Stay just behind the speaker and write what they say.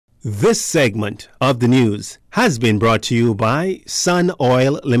This segment of the news has been brought to you by Sun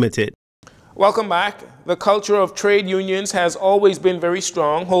Oil Limited. Welcome back. The culture of trade unions has always been very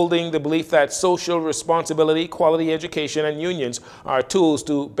strong, holding the belief that social responsibility, quality education, and unions are tools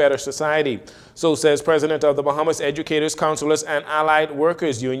to better society. So says President of the Bahamas Educators, Counselors, and Allied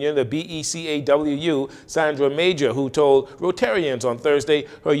Workers Union, the BECAWU, Sandra Major, who told Rotarians on Thursday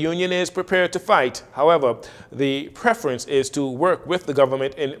her union is prepared to fight. However, the preference is to work with the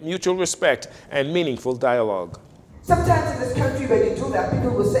government in mutual respect and meaningful dialogue. Sometimes in this country, when you do that,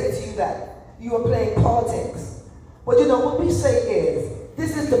 people will say to you that you are playing politics. But you know, what we say is,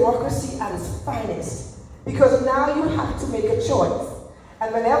 this is democracy at its finest. Because now you have to make a choice.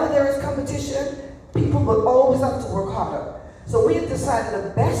 And whenever there is competition, people will always have to work harder. So we have decided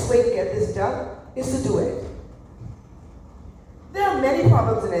the best way to get this done is to do it. There are many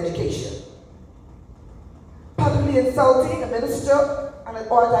problems in education. Publicly insulting a minister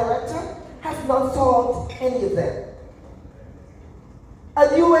or a director has not solved any of them.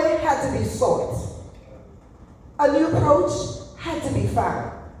 A new way had to be sought. A new approach had to be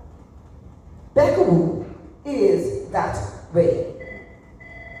found. BECAWU is that way.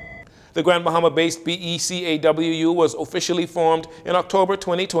 The Grand Bahama-based BECAWU was officially formed in October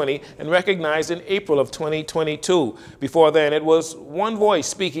 2020 and recognized in April of 2022. Before then, it was one voice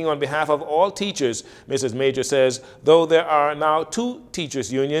speaking on behalf of all teachers. Mrs. Major says, though there are now 2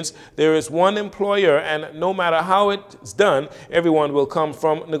 teachers' unions, there is one employer, and no matter how it's done, everyone will come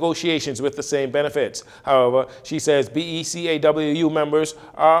from negotiations with the same benefits. However, she says BECAWU members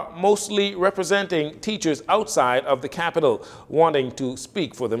are mostly representing teachers outside of the capital, wanting to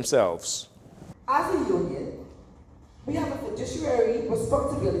speak for themselves. As a union, we have a fiduciary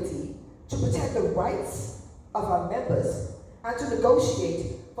responsibility to protect the rights of our members and to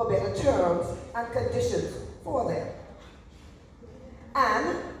negotiate for better terms and conditions for them,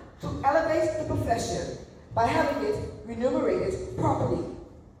 and to elevate the profession by having it remunerated properly.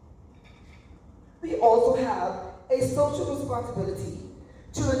 We also have a social responsibility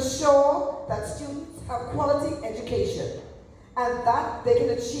to ensure that students have quality education and that they can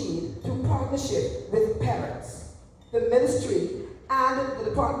achieve through partnership with parents, the ministry, and the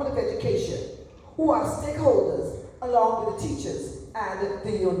Department of Education, who are stakeholders along with the teachers and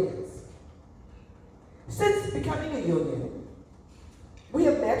the unions. Since becoming a union, we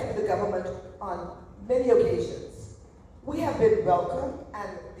have met with the government on many occasions. We have been welcomed,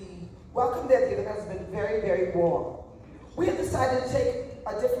 and the welcome they've given has been very, very warm. We have decided to take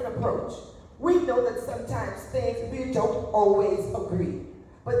a different approach. We know that sometimes we don't always agree,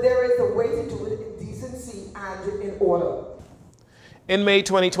 but there is a way to do it in decency and in order. In May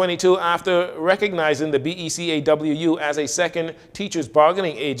 2022, after recognizing the BECAWU as a second teachers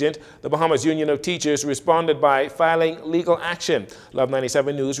bargaining agent, the Bahamas Union of Teachers responded by filing legal action. Love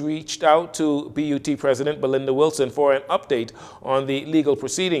 97 News reached out to BUT President Belinda Wilson for an update on the legal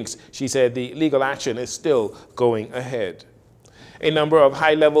proceedings. She said the legal action is still going ahead. A number of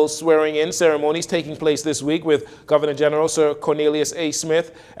high-level swearing-in ceremonies taking place this week, with Governor General Sir Cornelius A.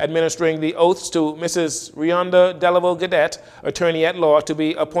 Smith administering the oaths to Mrs. Rionda Delaval Gadet, attorney-at-law, to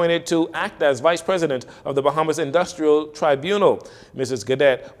be appointed to act as Vice President of the Bahamas Industrial Tribunal. Mrs.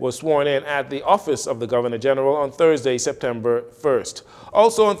 Gadet was sworn in at the office of the Governor General on Thursday, September 1st.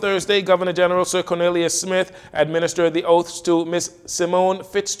 Also on Thursday, Governor General Sir Cornelius Smith administered the oaths to Ms. Simone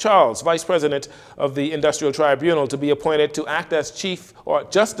Fitzcharles, Vice President of the Industrial Tribunal, to be appointed to act as Chief or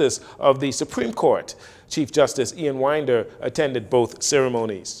Justice of the Supreme Court. Chief Justice Ian Winder attended both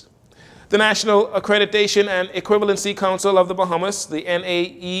ceremonies. The National Accreditation and Equivalency Council of the Bahamas, the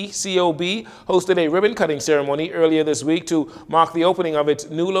NAECOB, hosted a ribbon-cutting ceremony earlier this week to mark the opening of its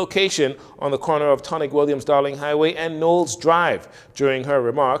new location on the corner of Tonic Williams-Darling Highway and Knowles Drive. During her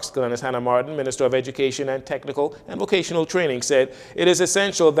remarks, Glennis Hannah Martin, Minister of Education and Technical and Vocational Training, said it is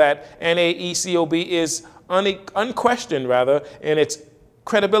essential that NAECOB is unquestioned in its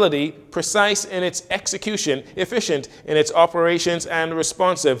credibility, precise in its execution, efficient in its operations, and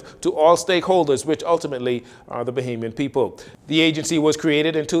responsive to all stakeholders, which ultimately are the Bahamian people. The agency was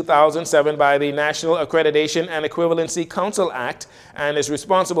created in 2007 by the National Accreditation and Equivalency Council Act and is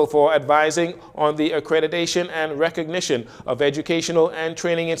responsible for advising on the accreditation and recognition of educational and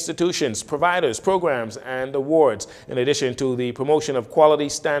training institutions, providers, programs, and awards, in addition to the promotion of quality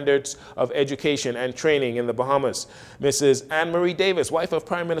standards of education and training in the Bahamas. Mrs. Anne-Marie Davis, wife of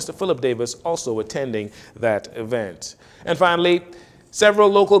Prime Minister Philip Davis, also attending that event. And finally, several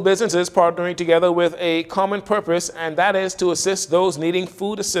local businesses partnering together with a common purpose, and that is to assist those needing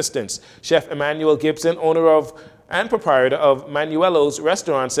food assistance. Chef Emmanuel Gibson, owner of and proprietor of Manuelo's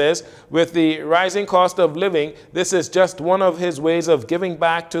restaurant, says with the rising cost of living, this is just one of his ways of giving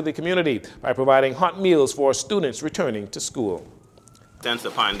back to the community by providing hot meals for students returning to school. Since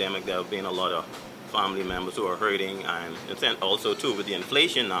the pandemic, there have been a lot of family members who are hurting, and also too with the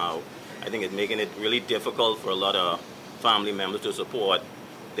inflation now, I think it's making it really difficult for a lot of family members to support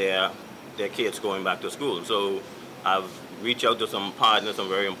their kids going back to school. So I've reached out to some partners, some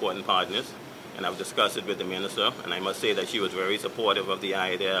very important partners, and I've discussed it with the minister, and I must say that she was very supportive of the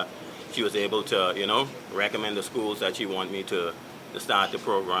idea. She was able to, recommend the schools that she wanted me to start the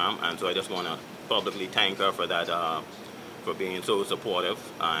program, and so I just want to publicly thank her for that, for being so supportive,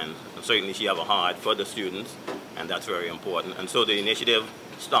 and certainly she has a heart for the students, and that's very important. And so the initiative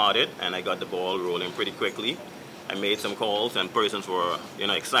started, and I got the ball rolling pretty quickly. I made some calls, and persons were,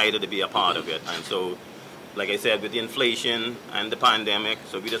 excited to be a part of it. And so, like I said, with the inflation and the pandemic,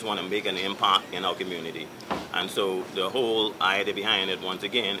 so we just want to make an impact in our community. And so the whole idea behind it, once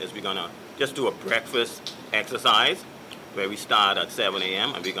again, is we're going to just do a breakfast exercise where we start at 7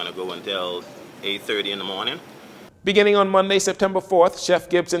 a.m. and we're going to go until 8:30 in the morning. Beginning on Monday, September 4th, Chef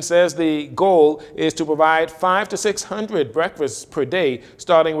Gibson says the goal is to provide 500 to 600 breakfasts per day,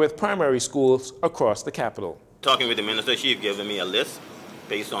 starting with primary schools across the capital. Talking with the minister, she's given me a list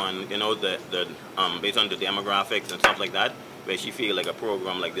based on, based on the demographics and stuff like that, where she feels like a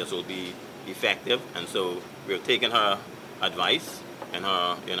program like this will be effective. And so we're taking her advice and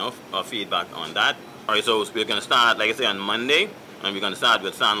her, her feedback on that. All right, so we're going to start, like I said, on Monday, and we're going to start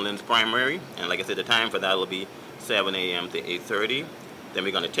with Sandlands Primary. And like I said, the time for that will be 7 a.m. to 8:30. Then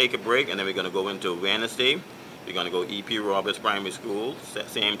we're going to take a break, and then we're going to go into Wednesday. We're going to go E.P. Roberts Primary School,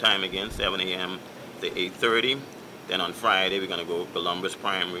 same time again, 7 a.m. to 8:30. Then on Friday, we're going to go Columbus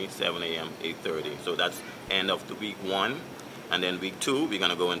Primary, 7 a.m., 8:30. So that's end of the week 1. And then week 2, we're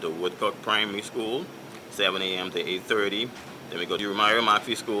going to go into Woodcock Primary School, 7 a.m. to 8:30. Then we go to Mario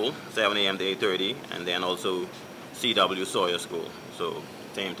Murphy School, 7 a.m. to 8:30. And then also C.W. Sawyer School, so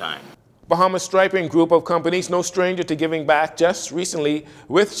same time. Bahamas Striping Group of companies, no stranger to giving back, just recently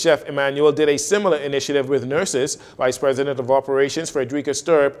with Chef Emmanuel did a similar initiative with nurses. Vice President of Operations Frederica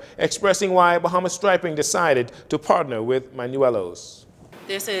Sturp expressing why Bahamas Striping decided to partner with Manuelo's.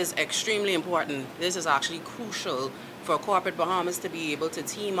 This is extremely important. This is actually crucial for corporate Bahamas to be able to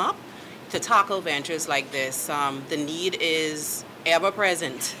team up to tackle ventures like this. The need is ever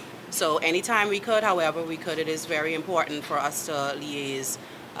present. So anytime we could, however we could, it is very important for us to liaise.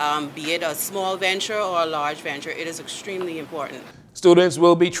 Be it a small venture or a large venture, it is extremely important. Students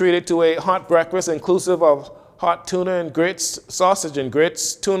will be treated to a hot breakfast inclusive of hot tuna and grits, sausage and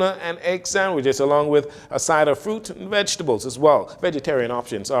grits, tuna and egg sandwiches, along with a side of fruit and vegetables as well. Vegetarian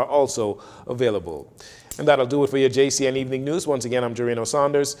options are also available. And that'll do it for your JCN Evening News. Once again, I'm Jareno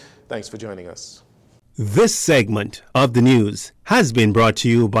Saunders. Thanks for joining us. This segment of the news has been brought to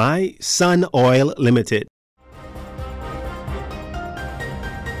you by Sun Oil Limited.